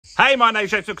Hey, my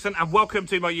name's James Wilkinson and welcome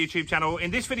to my YouTube channel. In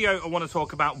this video, I want to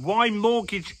talk about why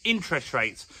mortgage interest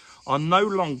rates are no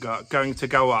longer going to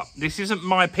go up. This isn't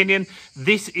my opinion.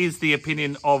 This is the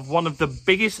opinion of one of the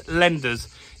biggest lenders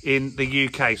in the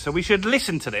UK. So we should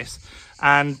listen to this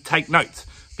and take note,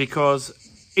 because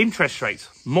interest rates,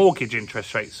 mortgage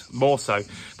interest rates more so,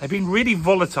 they've been really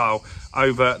volatile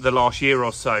over the last year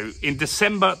or so. In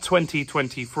December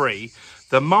 2023,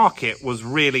 the market was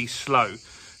really slow.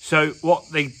 So what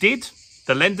they did,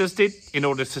 the lenders did, in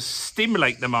order to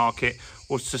stimulate the market,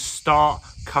 was to start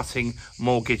cutting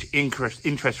mortgage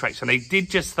interest rates. And they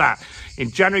did just that. In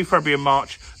January, February and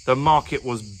March, the market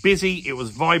was busy, it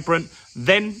was vibrant.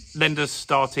 Then lenders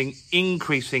starting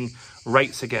increasing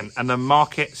rates again, and the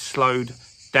market slowed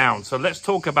down. So let's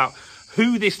talk about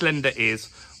who this lender is,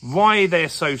 why they're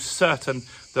so certain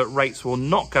that rates will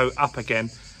not go up again,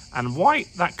 and why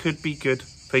that could be good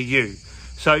for you.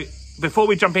 So before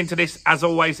we jump into this, as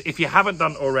always, if you haven't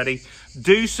done already,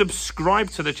 do subscribe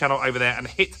to the channel over there and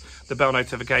hit the bell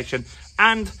notification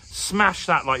and smash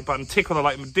that like button, tickle the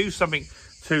like button, do something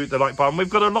to the like button. We've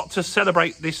got a lot to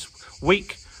celebrate this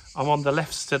week. I'm on the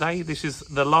lefts today. This is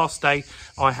the last day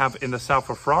I have in the south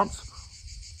of France.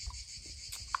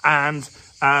 And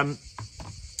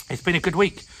it's been a good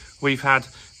week. We've had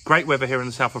great weather here in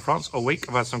the south of France all week.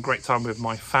 I've had some great time with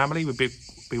my family. We've been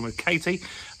with Katie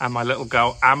and my little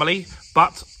girl Amelie.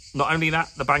 But not only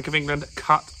that, the Bank of England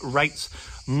cut rates.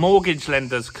 Mortgage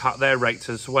lenders cut their rates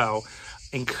as well,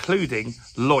 including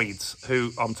Lloyds,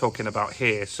 who I'm talking about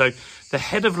here. So the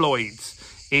head of Lloyds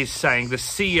is saying, the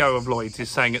CEO of Lloyds is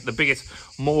saying at the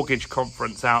biggest mortgage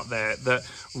conference out there, that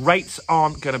rates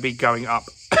aren't going to be going up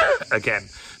again.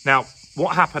 Now,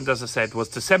 what happened, as I said, was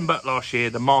December last year,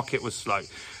 the market was slow.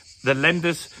 The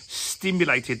lenders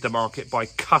stimulated the market by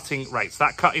cutting rates.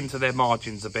 That cut into their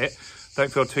margins a bit.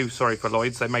 Don't feel too sorry for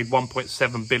Lloyds. They made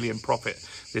 1.7 billion profit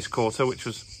this quarter, which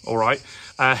was all right.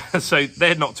 So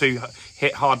they're not too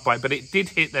hit hard by it, but it did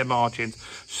hit their margins.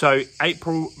 So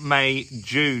April, May,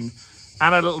 June,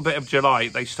 and a little bit of July,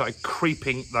 they started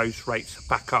creeping those rates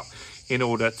back up in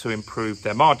order to improve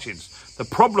their margins. The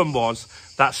problem was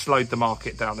that slowed the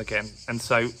market down again. And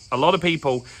so a lot of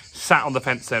people sat on the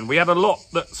fence then. We had a lot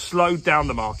that slowed down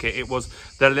the market. It was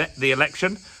the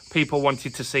election. People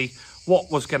wanted to see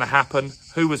what was going to happen,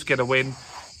 who was going to win.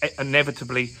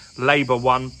 Inevitably, Labour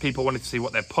won. People wanted to see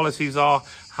what their policies are,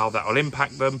 how that will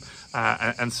impact them.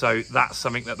 And so that's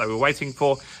something that they were waiting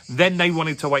for. Then they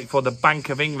wanted to wait for the Bank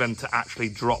of England to actually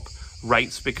drop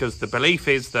rates, because the belief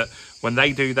is that when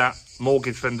they do that,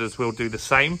 mortgage lenders will do the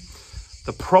same.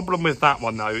 The problem with that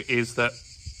one, though, is that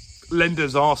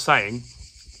lenders are saying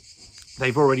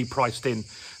they've already priced in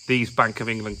these Bank of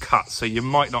England cuts, so you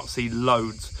might not see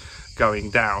loads going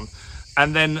down.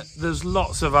 And then there's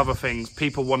lots of other things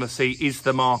people want to see. Is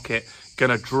the market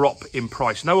going to drop in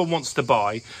price? No one wants to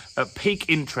buy at peak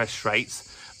interest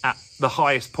rates at the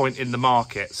highest point in the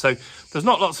market. So there's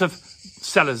not lots of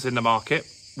sellers in the market,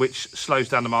 which slows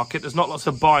down the market. There's not lots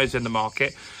of buyers in the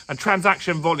market, and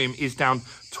transaction volume is down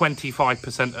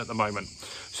 25% at the moment.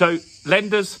 So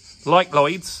lenders like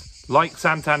Lloyds, like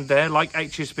Santander, like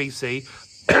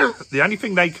HSBC, the only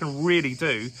thing they can really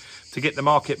do to get the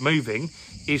market moving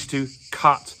is to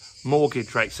cut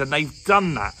mortgage rates. And they've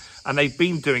done that, and they've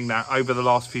been doing that over the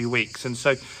last few weeks. And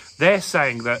so they're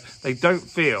saying that they don't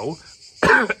feel,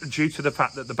 due to the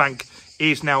fact that the bank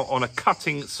is now on a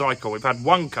cutting cycle. We've had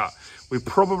one cut. We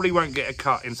probably won't get a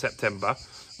cut in September.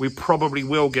 We probably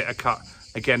will get a cut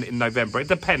again in November. It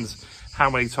depends how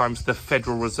many times the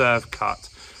Federal Reserve cut.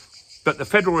 But the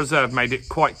Federal Reserve made it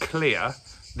quite clear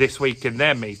this week in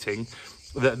their meeting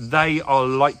that they are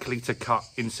likely to cut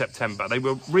in September. They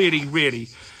were really, really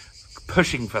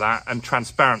pushing for that and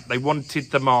transparent. They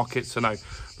wanted the markets to know,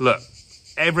 look,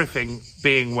 everything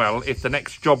being well, if the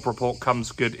next job report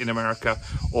comes good in America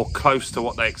or close to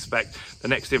what they expect, the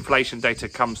next inflation data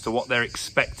comes to what they're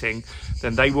expecting,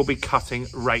 then they will be cutting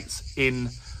rates in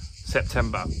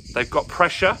September. They've got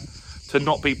pressure to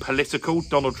not be political.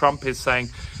 Donald Trump is saying,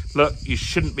 look, you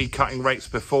shouldn't be cutting rates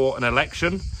before an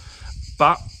election.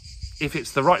 But if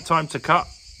it's the right time to cut,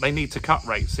 they need to cut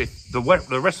rates. If the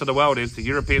rest of the world is, the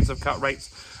Europeans have cut rates,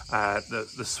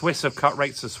 the Swiss have cut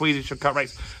rates, the Swedish have cut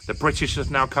rates, the British have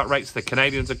now cut rates, the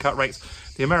Canadians have cut rates,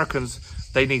 the Americans,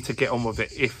 they need to get on with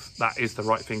it if that is the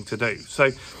right thing to do. So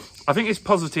I think it's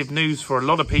positive news for a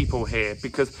lot of people here,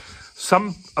 because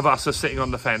some of us are sitting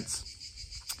on the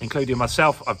fence, including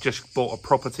myself. I've just bought a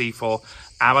property for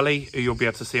Amelie, who you'll be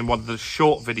able to see in one of the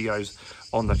short videos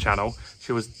on the channel.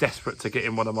 She was desperate to get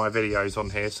in one of my videos on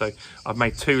here, so I've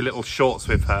made 2 little shorts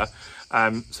with her.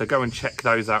 So go and check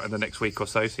those out in the next week or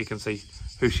so you can see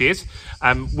who she is.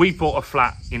 We bought a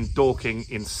flat in Dorking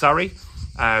in Surrey.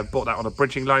 Bought that on a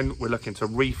bridging loan. We're looking to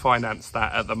refinance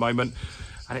that at the moment.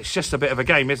 And it's just a bit of a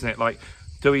game, isn't it? Like,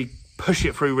 do we push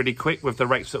it through really quick with the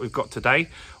rates that we've got today?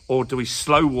 Or do we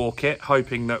slow walk it,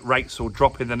 hoping that rates will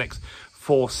drop in the next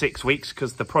 4-6 weeks?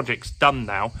 Because the project's done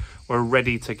now. We're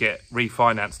ready to get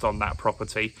refinanced on that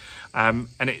property. And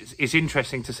it's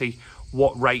interesting to see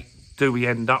what rate do we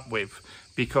end up with,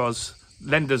 because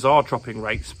lenders are dropping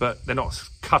rates, but they're not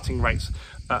cutting rates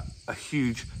at a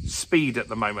huge speed at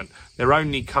the moment. They're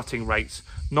only cutting rates,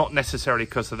 not necessarily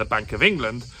because of the Bank of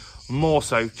England, more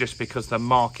so just because the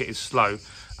market is slow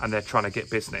and they're trying to get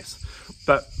business.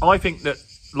 But I think that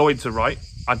Lloyds are right.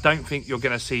 I don't think you're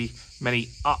going to see many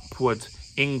upward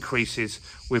increases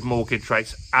with mortgage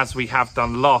rates as we have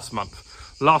done last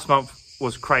month. Last month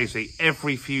was crazy.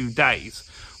 Every few days,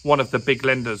 one of the big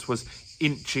lenders was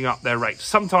inching up their rates.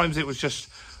 Sometimes it was just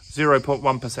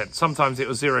 0.1%. Sometimes it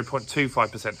was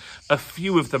 0.25%. A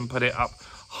few of them put it up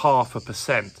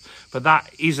 0.5%. But that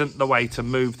isn't the way to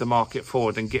move the market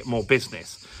forward and get more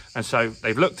business. And so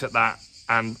they've looked at that.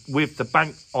 And with the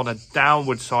bank on a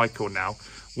downward cycle now,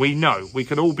 we know, we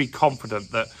can all be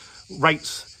confident that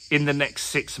rates in the next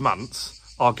 6 months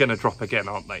are going to drop again,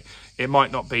 aren't they? It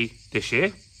might not be this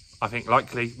year. I think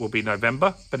likely will be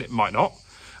November, but it might not.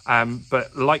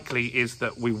 But likely is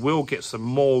that we will get some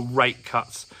more rate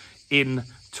cuts in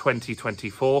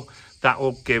 2024. That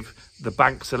will give the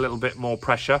banks a little bit more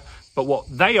pressure. But what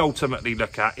they ultimately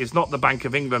look at is not the Bank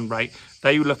of England rate.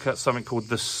 They look at something called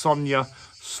the SONIA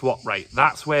swap rate.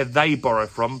 That's where they borrow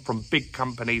from big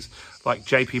companies like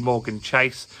JP Morgan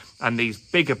Chase and these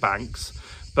bigger banks.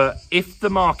 But if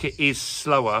the market is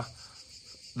slower,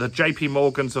 the JP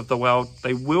Morgans of the world,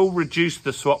 they will reduce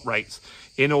the swap rates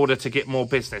in order to get more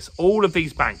business. All of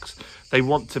these banks, they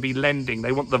want to be lending.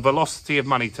 They want the velocity of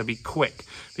money to be quick,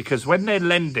 because when they're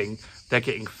lending, they're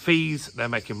getting fees, they're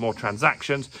making more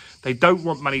transactions. They don't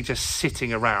want money just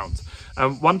sitting around.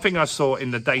 One thing I saw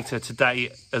in the data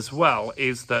today as well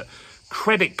is that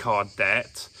credit card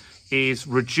debt is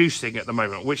reducing at the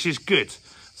moment, which is good.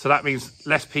 So that means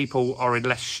less people are in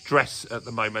less stress at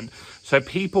the moment. So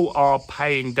people are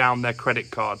paying down their credit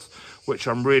cards, which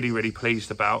I'm really, really pleased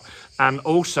about. And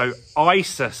also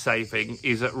ISA saving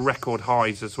is at record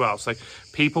highs as well. So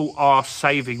people are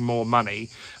saving more money,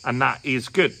 and that is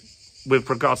good. With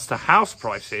regards to house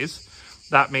prices,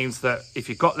 that means that if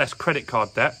you've got less credit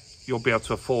card debt, you'll be able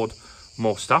to afford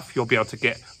more stuff. You'll be able to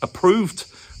get approved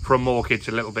for a mortgage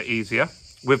a little bit easier.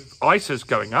 With ISAs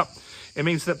going up, it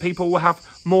means that people will have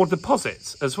more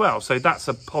deposits as well. So that's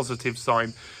a positive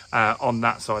sign on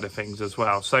that side of things as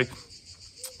well. So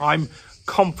I'm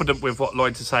confident with what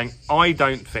Lloyds is saying. I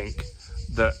don't think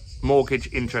that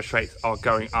mortgage interest rates are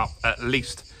going up, at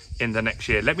least in the next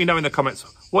year. Let me know in the comments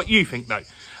what you think though.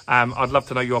 I'd love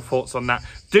to know your thoughts on that.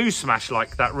 Do smash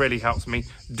like, that really helps me.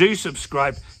 Do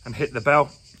subscribe and hit the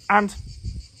bell. And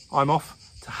I'm off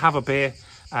to have a beer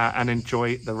and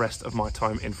enjoy the rest of my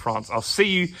time in France. I'll see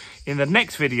you in the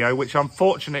next video, which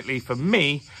unfortunately for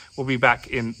me will be back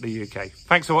in the UK.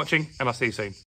 Thanks for watching, and I'll see you soon.